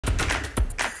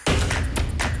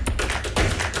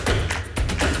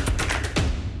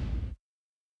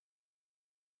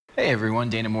Hey everyone,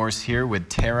 Dana Morris here with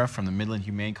Tara from the Midland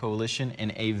Humane Coalition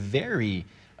and a very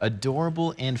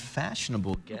adorable and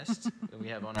fashionable guest that we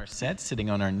have on our set sitting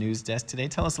on our news desk today.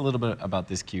 Tell us a little bit about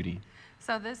this cutie.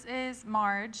 So this is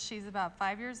Marge. She's about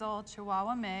 5 years old,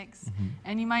 Chihuahua mix.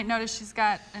 And you might notice she's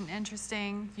got an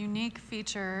interesting, unique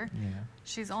feature. Yeah.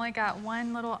 She's only got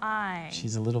one little eye.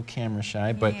 She's a little camera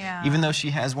shy, but even though she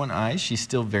has one eye, she's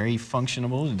still very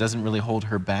functional. It doesn't really hold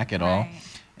her back at all.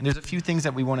 And there's a few things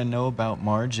that we want to know about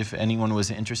Marge if anyone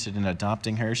was interested in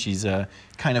adopting her. She's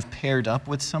kind of paired up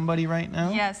with somebody right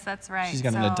now. Yes, that's right. She's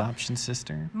got an adoption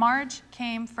sister. Marge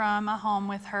came from a home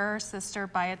with her sister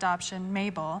by adoption,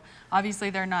 Mabel. Obviously,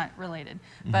 they're not related,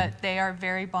 but they are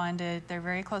very bonded. They're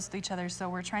very close to each other, so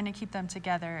we're trying to keep them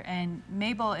together. And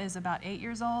Mabel is about 8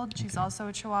 years old. She's also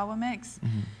a Chihuahua mix.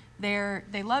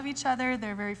 They love each other.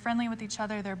 They're very friendly with each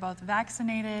other. They're both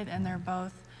vaccinated, and they're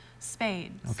both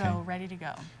spayed, so ready to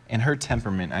go. And her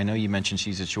temperament, I know you mentioned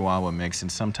she's a Chihuahua mix,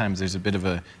 and sometimes there's a bit of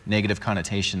a negative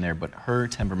connotation there, but her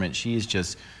temperament, she is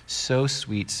just so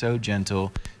sweet, so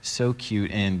gentle, so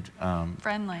cute, and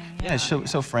friendly. Yeah,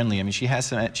 so friendly. I mean, she had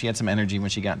some energy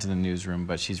when she got into the newsroom,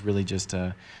 but she's really just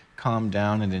calmed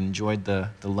down and enjoyed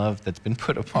the love that's been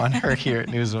put upon her here at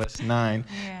News West 9.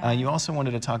 You also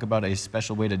wanted to talk about a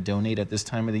special way to donate at this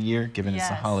time of the year, given it's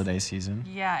the holiday season.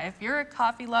 Yeah, if you're a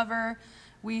coffee lover,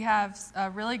 we have a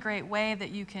really great way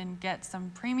that you can get some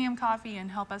premium coffee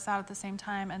and help us out at the same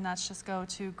time, and that's just go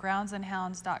to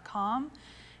groundsandhounds.com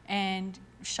and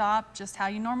shop just how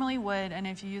you normally would, and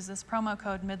if you use this promo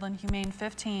code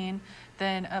MidlandHumane15,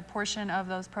 then a portion of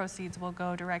those proceeds will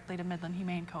go directly to Midland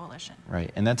Humane Coalition.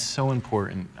 Right, and that's so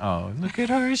important. Oh, look at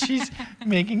her, she's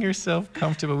making herself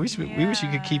comfortable. We wish we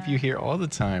could keep you here all the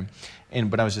time.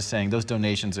 But I was just saying, those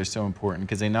donations are so important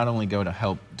because they not only go to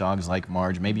help dogs like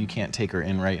Marge, maybe you can't take her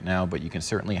in right now, but you can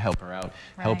certainly help her out,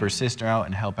 help her sister out,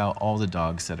 and help out all the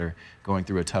dogs that are going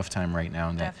through a tough time right now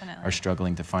and that are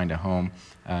struggling to find a home.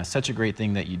 Such a great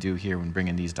thing that you do here when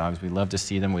bringing these dogs. We love to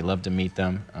see them. We love to meet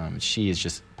them. She is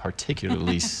just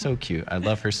particularly so cute. I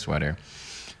love her sweater.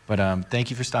 But thank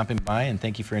you for stopping by, and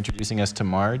thank you for introducing us to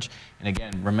Marge. And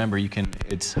again, remember,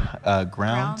 it's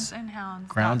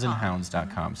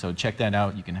groundsandhounds.com. So check that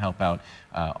out. You can help out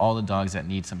all the dogs that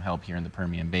need some help here in the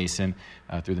Permian Basin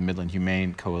through the Midland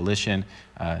Humane Coalition.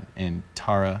 And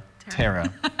Tara, it's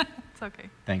okay.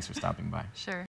 Thanks for stopping by. Sure.